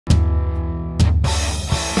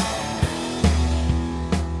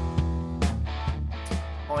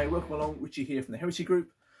Hi, welcome along, Richie here from the Heresy group.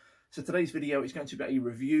 So today's video is going to be a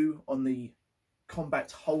review on the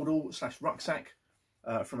combat holdall slash rucksack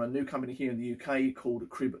from a new company here in the UK called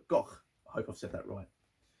Crib Goch. I hope I've said that right.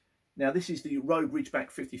 Now this is the Rogue Ridgeback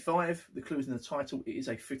 55. The clue is in the title, it is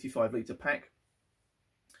a 55 litre pack.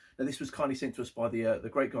 Now this was kindly sent to us by the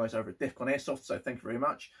great guys over at Defcon Airsoft, so thank you very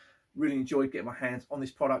much. Really enjoyed getting my hands on this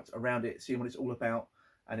product, around it, seeing what it's all about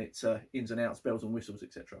and its ins and outs, bells and whistles,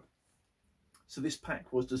 etc. So this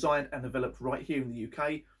pack was designed and developed right here in the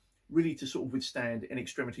UK, really to sort of withstand any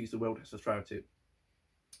extremities the world has to throw at it,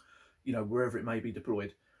 you know, wherever it may be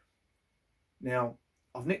deployed. Now,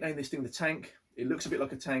 I've nicknamed this thing the tank. It looks a bit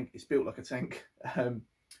like a tank, it's built like a tank.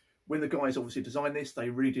 When the guys obviously designed this, they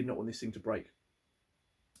really did not want this thing to break.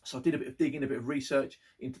 So I did a bit of digging, a bit of research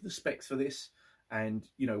into the specs for this, and,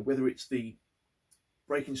 you know, whether it's the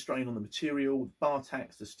breaking strain on the material, the bar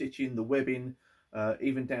tacks, the stitching, the webbing,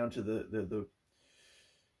 even down to the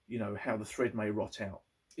you know, how the thread may rot out.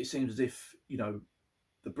 It seems as if, you know,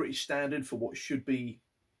 the British standard for what should be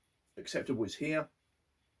acceptable is here.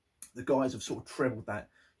 The guys have sort of trebled that.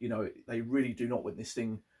 You know, they really do not want this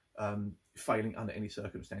thing failing under any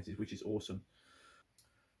circumstances, which is awesome.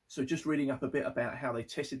 So just reading up a bit about how they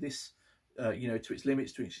tested this, you know, to its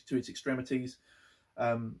limits, to its extremities.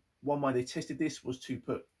 One way they tested this was to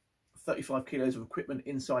put 35 kilos of equipment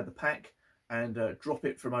inside the pack and drop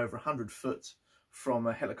it from over 100 foot from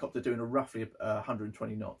a helicopter doing roughly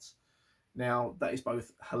 120 knots. Now, that is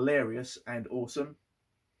both hilarious and awesome.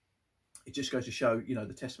 It just goes to show, you know,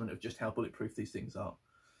 the testament of just how bulletproof these things are.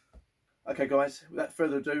 Okay, guys, without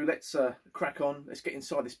further ado, let's crack on. Let's get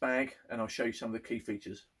inside this bag and I'll show you some of the key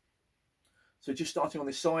features. So just starting on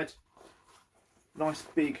this side, nice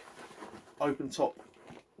big open top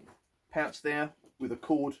pouch there with a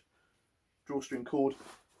cord, drawstring cord,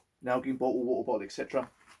 Nalgene bottle, water bottle, etc.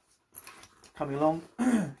 Coming along,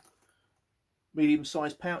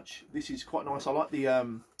 medium-sized pouch. This is quite nice. I like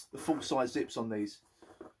the full-size zips on these,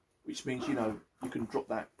 which means, you know, you can drop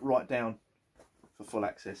that right down for full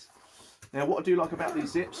access. Now, what I do like about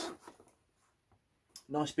these zips,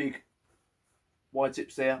 nice big wide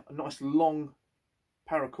zips there, a nice long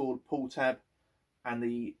paracord pull tab, and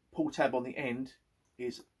the pull tab on the end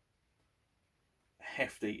is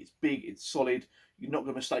hefty. It's big, it's solid. You're not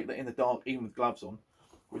going to mistake that in the dark, even with gloves on,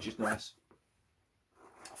 which is nice.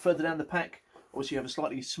 Further down the pack, obviously you have a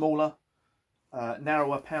slightly smaller,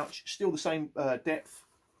 narrower pouch, still the same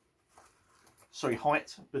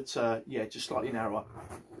height, but yeah, just slightly narrower.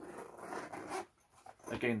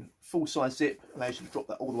 Again, full-size zip allows you to drop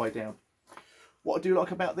that all the way down. What I do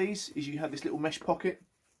like about these is you have this little mesh pocket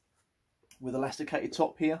with elasticated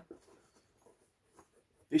top here.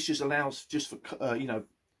 This just allows just for you know,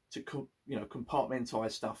 to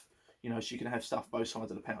compartmentalize stuff, you know, so you can have stuff both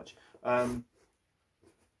sides of the pouch.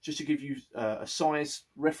 Just to give you a size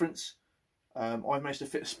reference, I've managed to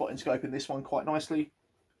fit a spotting scope in this one quite nicely,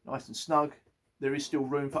 nice and snug. There is still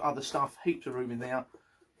room for other stuff, heaps of room in there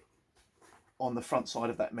on the front side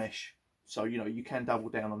of that mesh. So, you know, you can double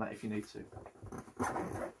down on that if you need to.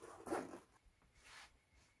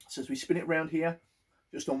 So as we spin it around here,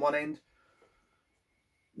 just on one end,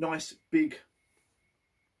 nice big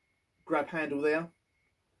grab handle there.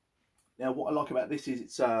 Now what I like about this is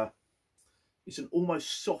it's an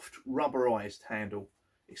almost soft rubberized handle.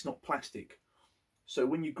 It's not plastic, so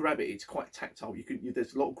when you grab it, it's quite tactile.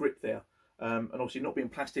 There's a lot of grip there, and obviously not being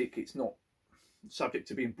plastic, it's not subject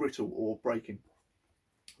to being brittle or breaking,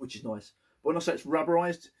 which is nice. But when I say it's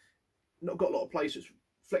rubberized, not got a lot of place. It's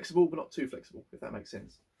flexible, but not too flexible, if that makes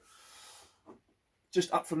sense.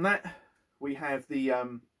 Just up from that, we have the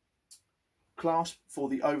clasp for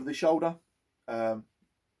the over the shoulder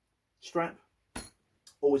strap,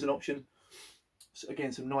 always an option. So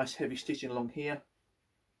again, some nice heavy stitching along here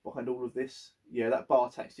behind all of this. Yeah, that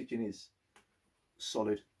bar tack stitching is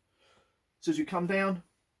solid. So as you come down,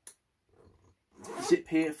 zip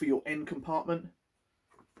here for your end compartment.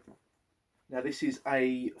 Now this is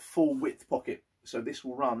a full width pocket, so this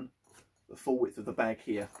will run the full width of the bag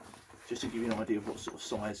here, just to give you an idea of what sort of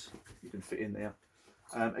size you can fit in there.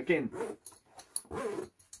 Again,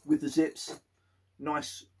 with the zips,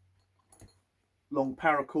 nice long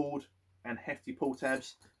paracord and hefty pull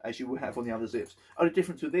tabs, as you will have on the other zips. Only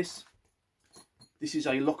difference with this is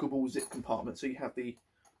a lockable zip compartment, so you have the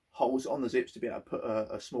holes on the zips to be able to put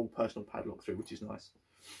a small personal padlock through, which is nice.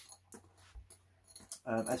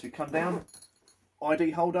 As we come down,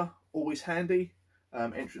 ID holder, always handy.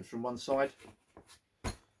 Entrance from one side.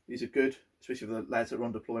 These are good, especially for the lads that are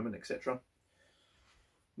on deployment, etc.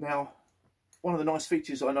 Now, one of the nice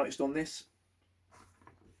features I noticed on this,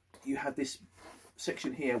 you have this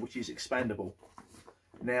section here which is expandable.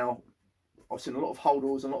 Now, I've seen a lot of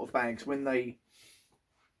holdalls and a lot of bags when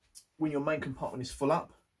your main compartment is full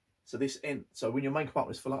up. So when your main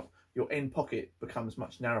compartment is full up, your end pocket becomes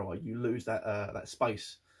much narrower. You lose that that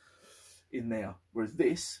space in there. Whereas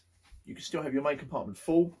this, you can still have your main compartment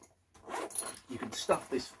full. You can stuff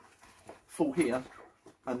this full here,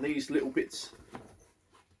 and these little bits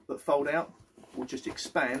that fold out will just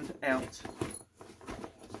expand out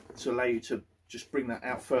to allow you to just bring that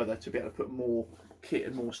out further to be able to put more kit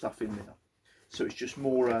and more stuff in there. So it's just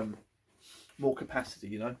more more capacity,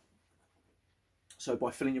 you know. So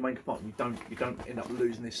by filling your main compartment, you don't end up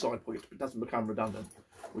losing this side pocket. It doesn't become redundant,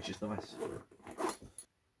 which is nice.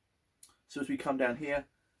 So as we come down here,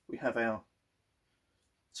 we have our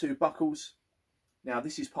 2 buckles. Now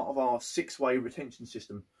this is part of our 6-way retention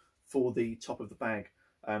system for the top of the bag.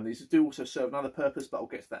 These do also serve another purpose, but I'll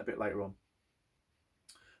get to that a bit later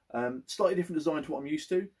on. Slightly different design to what I'm used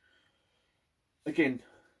to. Again,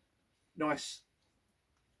 nice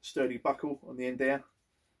sturdy buckle on the end there.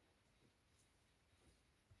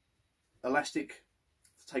 Elastic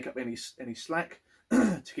to take up any slack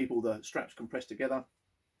to keep all the straps compressed together.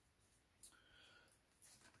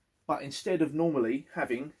 But instead of normally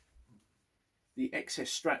having the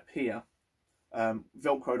excess strap here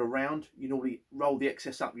velcroed around, you normally roll the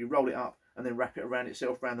excess up, you roll it up and then wrap it around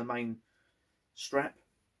itself, around the main strap,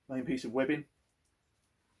 main piece of webbing.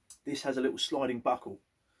 This has a little sliding buckle,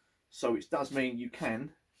 so it does mean you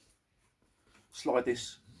can slide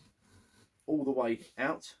this all the way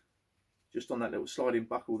out, just on that little sliding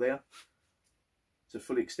buckle there, to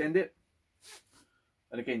fully extend it.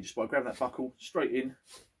 And again, just by grabbing that buckle straight in,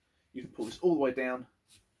 you can pull this all the way down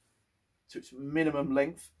to its minimum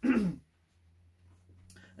length.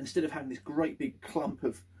 Instead of having this great big clump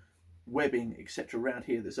of webbing, etc., around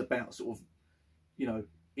here that's about sort of, you know,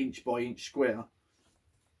 inch by inch square,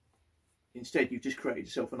 instead you've just created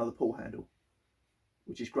yourself another pull handle,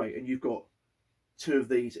 which is great. And you've got 2 of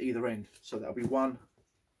these either end, so that'll be 1,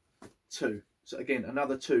 2. So again,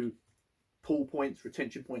 another 2 pull points,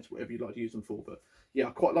 retention points, whatever you'd like to use them for. But yeah,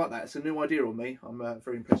 I quite like that. It's a new idea on me. I'm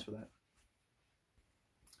very impressed with that.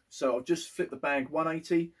 So I've just flipped the bag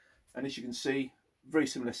 180, and as you can see, very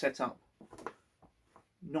similar setup.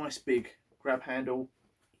 Nice big grab handle.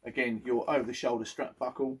 Again, your over the shoulder strap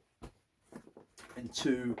buckle, and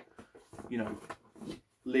 2, you know,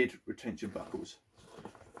 lid retention buckles.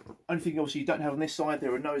 Only thing obviously you don't have on this side,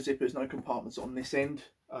 there are no zippers, no compartments on this end.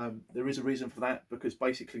 There is a reason for that, because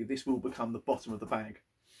basically this will become the bottom of the bag,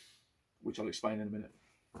 which I'll explain in a minute.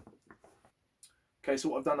 Okay, so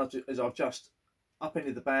what I've done is I've just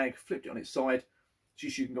upended the bag, flipped it on its side,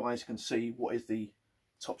 just so you guys can see what is the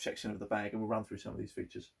top section of the bag, and we'll run through some of these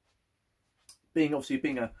features. Being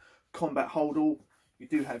a combat holdall, you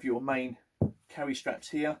do have your main carry straps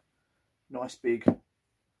here, nice big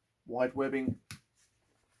wide webbing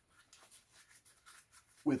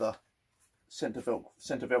with a centre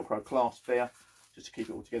velcro clasp there, just to keep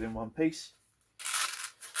it all together in one piece.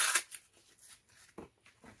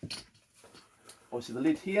 Obviously the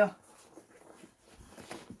lid here,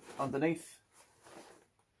 underneath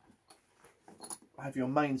I have your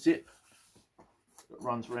main zip that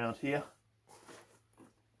runs around here.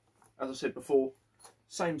 As I said before,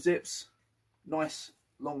 same zips, nice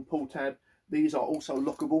long pull tab. These are also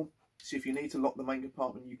lockable, so if you need to lock the main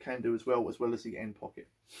compartment you can do as well as the end pocket.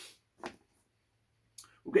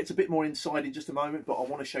 We'll get to a bit more inside in just a moment, but I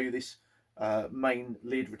want to show you this main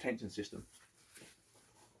lid retention system.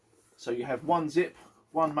 So you have 1 zip,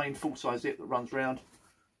 1 main full-size zip that runs around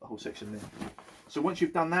the whole section there. So once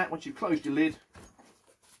you've done that, once you've closed your lid,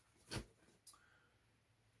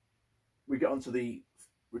 we get onto the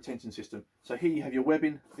retention system. So here you have your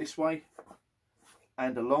webbing this way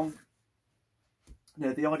and along.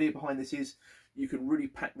 Now the idea behind this is you can really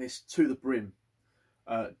pack this to the brim.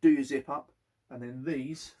 Do your zip up, and then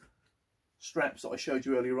these straps that I showed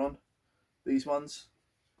you earlier on, these ones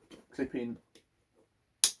clip in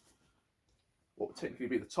what would technically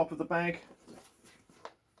be the top of the bag,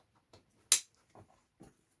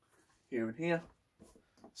 here and here,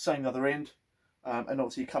 same other end, and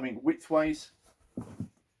obviously coming widthways.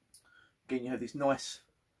 Again, you have these nice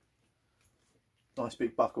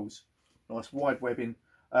big buckles, nice wide webbing.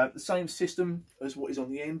 The same system as what is on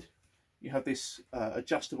the end. You have this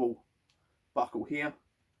adjustable buckle here,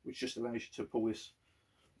 which just allows you to pull this,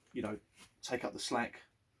 you know, take up the slack,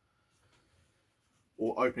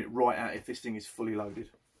 or open it right out if this thing is fully loaded.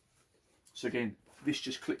 So again, this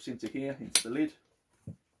just clips into here, into the lid.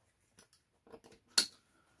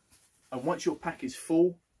 And once your pack is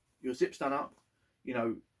full, your zip's done up, you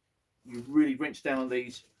know, you really wrench down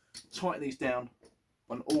these, tighten these down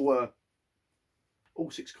on all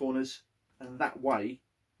all 6 corners, and that way,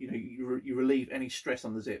 you know, you relieve any stress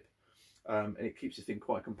on the zip, and it keeps the thing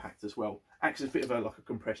quite compact as well. Acts as a bit of like a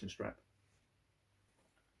compression strap.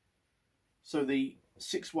 So the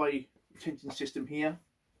 6-way retention system here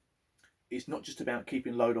is not just about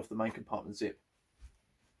keeping load off the main compartment zip.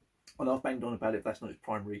 And I've banged on about it, that's not its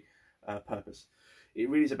primary purpose. It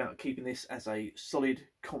really is about keeping this as a solid,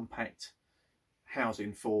 compact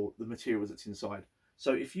housing for the materials that's inside.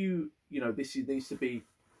 So if you know, this needs to be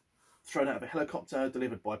thrown out of a helicopter,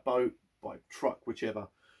 delivered by boat, by truck, whichever,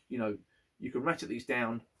 you know, you can ratchet these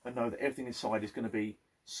down and know that everything inside is going to be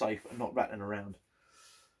safe and not rattling around.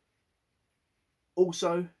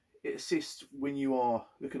 Also, it assists when you are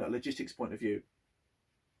looking at a logistics point of view.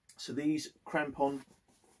 So these crampon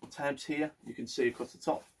tabs here, you can see across the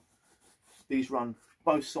top, these run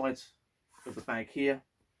both sides of the bag here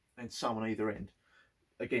and some on either end.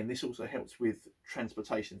 Again, this also helps with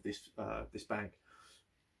transportation of this bag.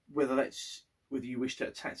 Whether you wish to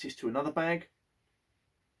attach this to another bag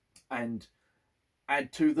and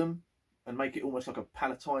add to them and make it almost like a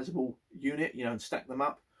palletizable unit, you know, and stack them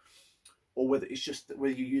up, or whether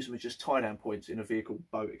you use them as just tie down points in a vehicle,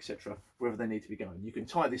 boat, etc., wherever they need to be going. You can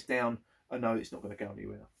tie this down and know it's not going to go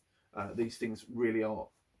anywhere. These things really are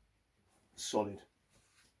solid.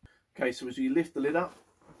 Okay, so as you lift the lid up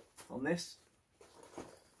on this,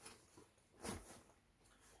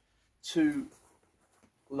 2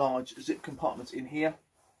 large zip compartments in here.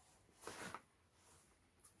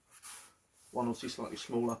 One obviously slightly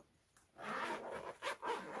smaller.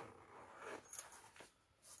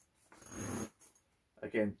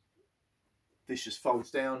 Again, this just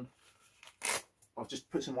folds down. I've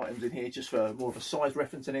just put some items in here just for more of a size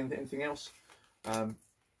reference than anything else.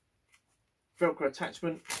 Velcro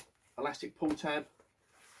attachment, elastic pull tab.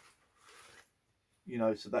 You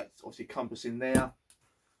know, so that's obviously compass in there.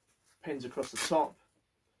 Pens across the top.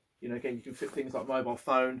 You know, again, you can fit things like mobile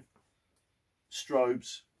phone,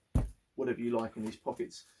 strobes, whatever you like in these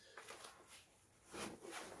pockets.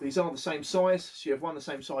 These are the same size, so you have one the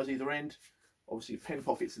same size either end. Obviously pen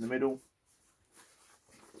pockets in the middle.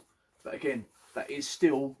 But again, that is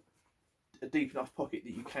still a deep enough pocket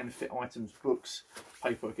that you can fit items, books,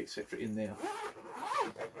 paperwork, etc. in there.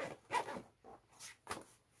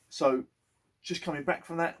 So just coming back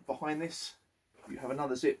from that, behind this, you have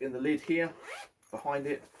another zip in the lid here, behind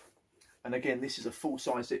it. And again, this is a full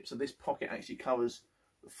size zip, so this pocket actually covers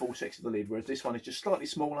the full section of the lid, whereas this one is just slightly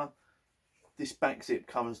smaller. This back zip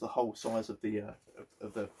covers the whole size of the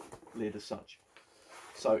lid as such.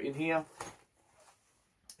 So in here,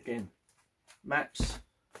 again, maps,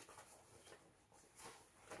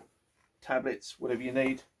 tablets, whatever you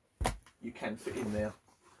need, you can fit in there.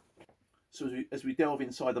 So as we delve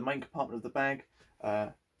inside the main compartment of the bag,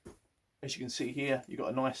 as you can see here, you've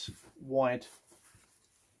got a nice wide,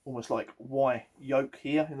 almost like Y yoke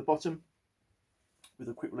here in the bottom with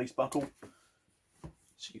a quick release buckle.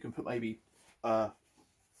 So you can put maybe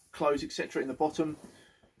clothes, etc. in the bottom.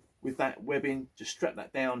 With that webbing, just strap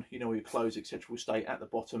that down, you know, where your clothes, etc. will stay at the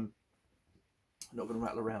bottom, not going to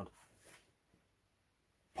rattle around.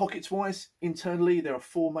 Pockets wise, internally there are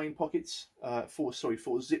 4 main pockets, 4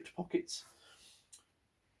 zipped pockets.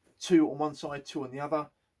 2 on one side, 2 on the other.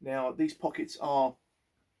 Now these pockets are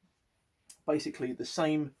basically the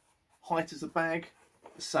same height as the bag,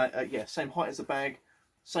 same height as the bag,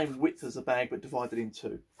 same width as the bag, but divided in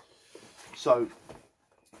 2. So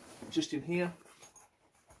just in here,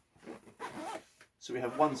 so we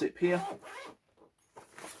have one zip here,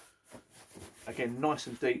 again nice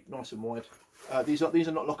and deep, nice and wide. These are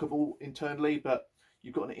not lockable internally, but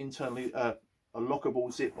you've got an internally a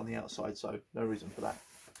lockable zip on the outside, so no reason for that.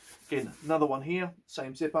 Again, another one here,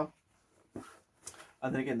 same zipper,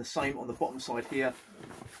 and then again the same on the bottom side here,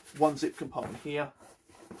 one zip compartment here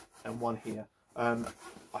and one here. I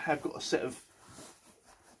have got a set of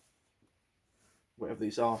whatever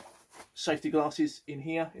these are, safety glasses in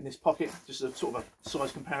here in this pocket, just a sort of a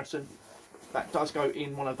size comparison. That does go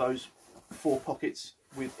in one of those 4 pockets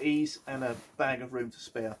with ease, and a bag of room to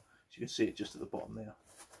spare. So you can see it just at the bottom there.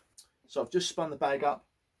 So I've just spun the bag up.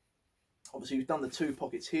 Obviously we've done the 2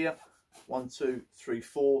 pockets here, 1, 2, 3,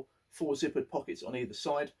 4 zippered pockets on either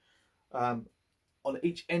side. On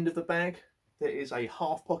each end of the bag there is a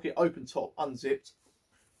half pocket, open top, unzipped,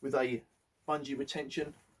 with a bungee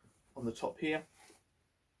retention on the top here.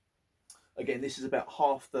 Again, this is about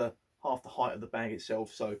half the height of the bag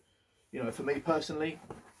itself. So, you know, for me personally,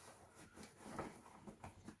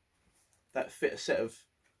 that fit a set of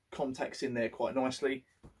contacts in there quite nicely.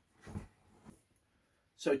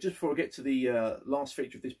 So just before I get to the last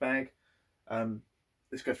feature of this bag,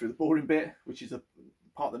 let's go through the boring bit, which is the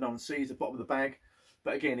part that no one sees, the bottom of the bag.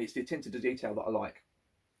 But again, it's the attention to detail that I like.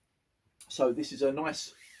 So this is a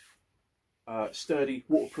nice sturdy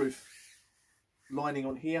waterproof lining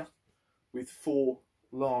on here with 4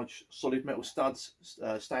 large solid metal studs,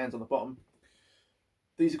 stands on the bottom.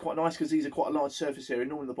 These are quite nice because these are quite a large surface area.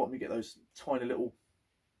 Normally on the bottom you get those tiny little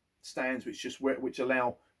stands which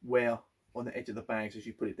allow wear on the edge of the bags as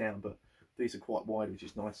you put it down, but these are quite wide, which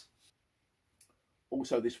is nice.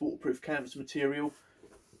 Also, this waterproof canvas material,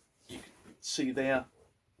 you can see there,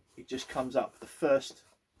 it just comes up the first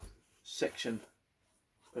section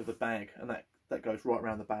of the bag, and that goes right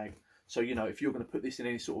around the bag. So, you know, if you're going to put this in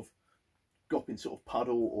any sort of gopping sort of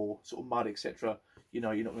puddle or sort of mud, etc., you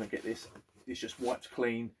know, you're not going to get this. It's just wiped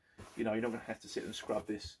clean. You know, you're not going to have to sit and scrub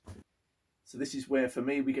this. So this is where, for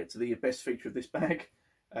me, we get to the best feature of this bag.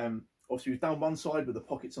 Obviously, we've done one side with the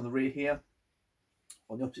pockets on the rear here.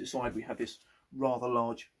 On the opposite side, we have this rather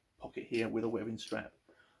large pocket here with a webbing strap.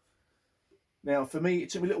 Now, for me, it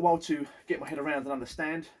took me a little while to get my head around and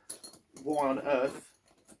understand why on earth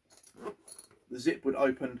the zip would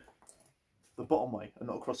open the bottom way and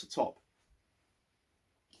not across the top.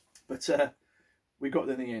 But we got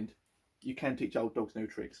there in the end. You can teach old dogs new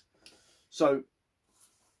tricks. So,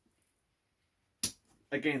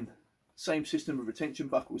 again, same system of retention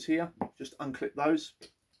buckles here. Just unclip those.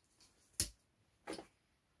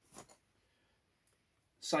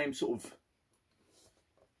 Same sort of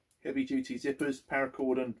heavy duty zippers,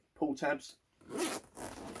 paracord and pull tabs.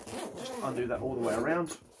 Just undo that all the way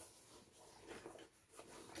around.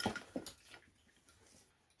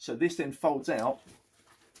 So this then folds out,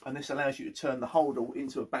 and this allows you to turn the holdall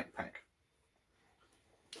into a backpack.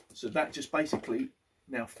 So that just basically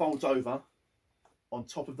now folds over on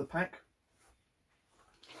top of the pack.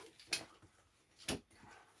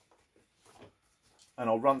 And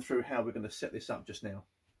I'll run through how we're going to set this up just now.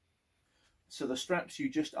 So the straps you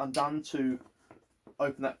just undone to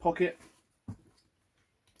open that pocket,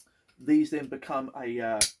 these then become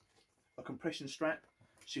a compression strap.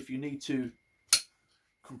 So if you need to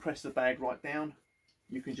compress the bag right down,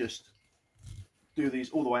 you can just do these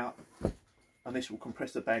all the way up, and this will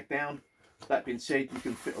compress the bag down. That being said, you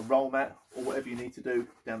can fit a roll mat or whatever you need to do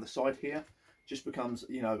down the side here. Just becomes,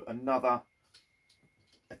 you know, another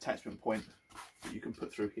attachment point that you can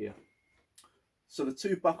put through here. So the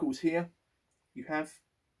 2 buckles here you have,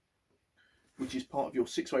 which is part of your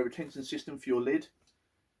 6-way retention system for your lid,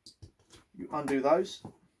 you undo those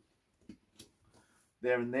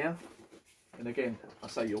there and there, and again, I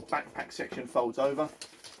say your backpack section folds over,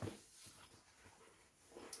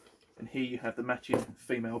 and here you have the matching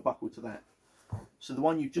female buckle to that. So the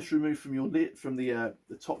one you've just removed from your lid, from the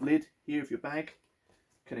top lid here of your bag,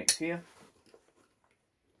 connects here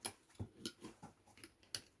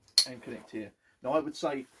and connect here. Now I would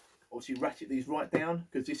say obviously ratchet these right down,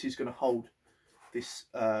 because this is going to hold this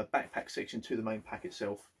backpack section to the main pack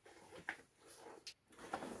itself.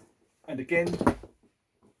 And again,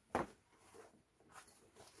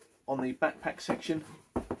 on the backpack section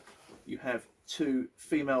you have 2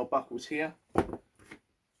 female buckles here.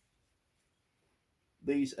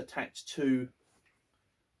 These attach to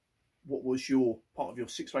what was your part of your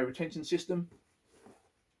 6-way retention system.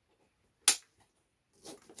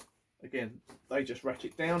 Again, they just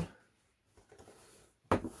ratchet down.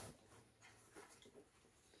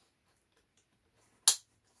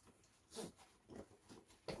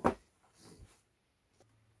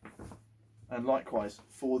 And likewise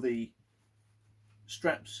for the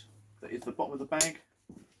straps that is the bottom of the bag,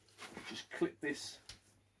 just clip this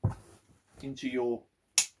into your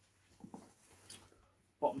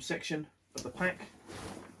bottom section of the pack.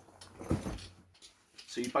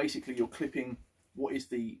 So you're clipping what is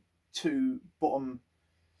the 2 bottom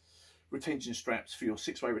retention straps for your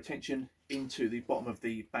 6-way retention into the bottom of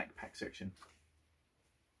the backpack section.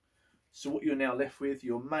 So what you're now left with,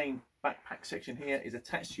 your main backpack section here, is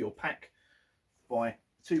attached to your pack by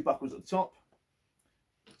 2 buckles at the top,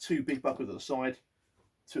 2 big buckles at the side,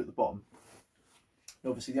 2 at the bottom. And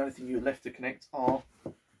obviously the only thing you're left to connect are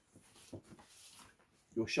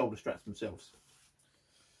your shoulder straps themselves.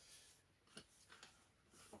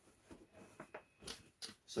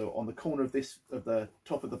 So on the corner of the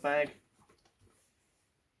top of the bag,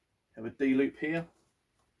 have a D loop here,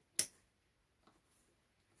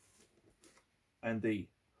 and the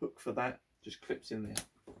hook for that just clips in there.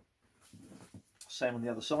 Same on the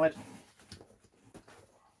other side,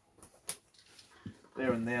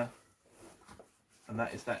 there and there, and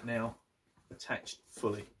that is that now attached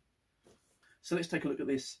fully. So let's take a look at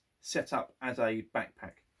this set up as a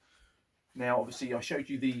backpack. Now obviously I showed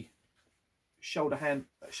you the shoulder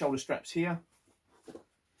straps here,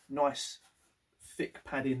 nice thick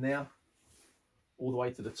pad in there, all the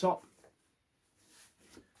way to the top.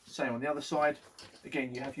 Same on the other side.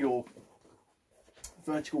 Again, you have your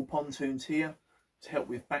vertical pontoons here to help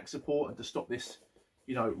with back support and to stop this,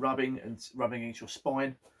 you know, rubbing against your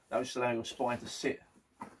spine. That will just allow your spine to sit,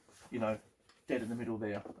 you know, dead in the middle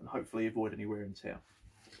there, and hopefully avoid any wear and tear.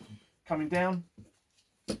 Coming down,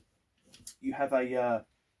 you have a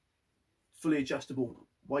fully adjustable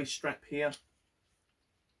waist strap here,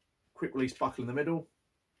 quick release buckle in the middle.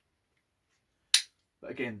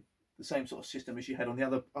 But again, the same sort of system as you had on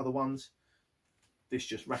the other ones. This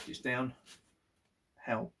just ratchets down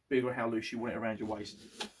how big or how loose you want it around your waist.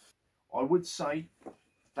 I would say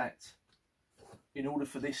that in order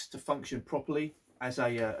for this to function properly as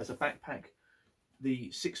a backpack,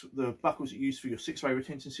 the buckles that you use for your 6-way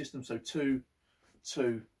retention system, so 2,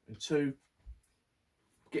 2 and 2,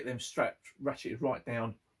 get them strapped, ratcheted right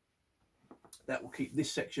down. That will keep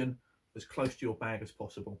this section as close to your bag as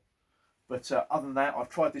possible. But other than that, I've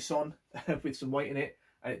tried this on with some weight in it,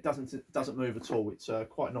 and it doesn't move at all. It's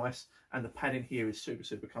quite nice, and the padding here is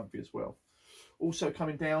super comfy as well. Also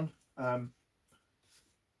coming down,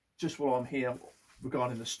 just while I'm here,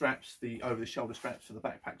 regarding the straps, the over-the-shoulder straps for the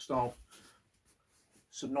backpack style,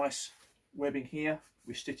 some nice webbing here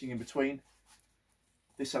with stitching in between.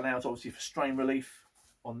 This allows obviously for strain relief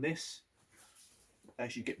on this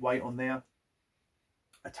as you get weight on there.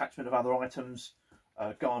 Attachment of other items,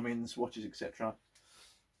 Garmin's, watches, etc.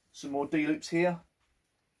 Some more D-loops here,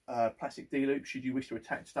 plastic D-loops should you wish to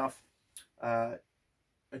attach stuff.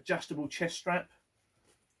 Adjustable chest strap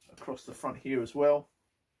across the front here as well,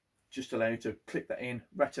 just allow you to clip that in,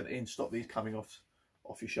 ratchet it in, stop these coming off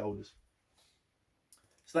your shoulders.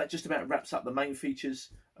 So that just about wraps up the main features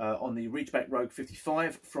on the Ridgeback Rogue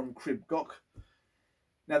 55 from Crib Goch.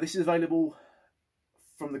 Now this is available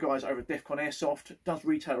from the guys over at Defcon Airsoft. It does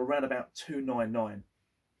retail around about $299.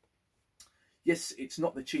 Yes, it's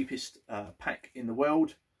not the cheapest pack in the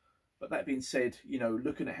world, but that being said, you know,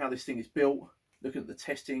 looking at how this thing is built, looking at the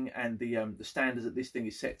testing and the standards that this thing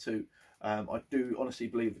is set to, I do honestly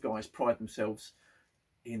believe the guys pride themselves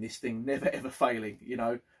in this thing never ever failing. You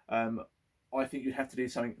know, I think you'd have to do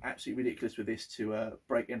something absolutely ridiculous with this to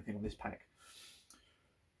break anything on this pack.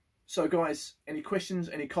 So guys, any questions,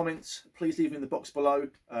 any comments, please leave them in the box below.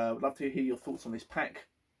 I'd love to hear your thoughts on this pack.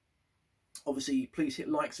 Obviously, please hit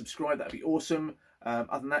like, subscribe, that'd be awesome.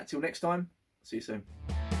 Other than that, till next time, see you soon.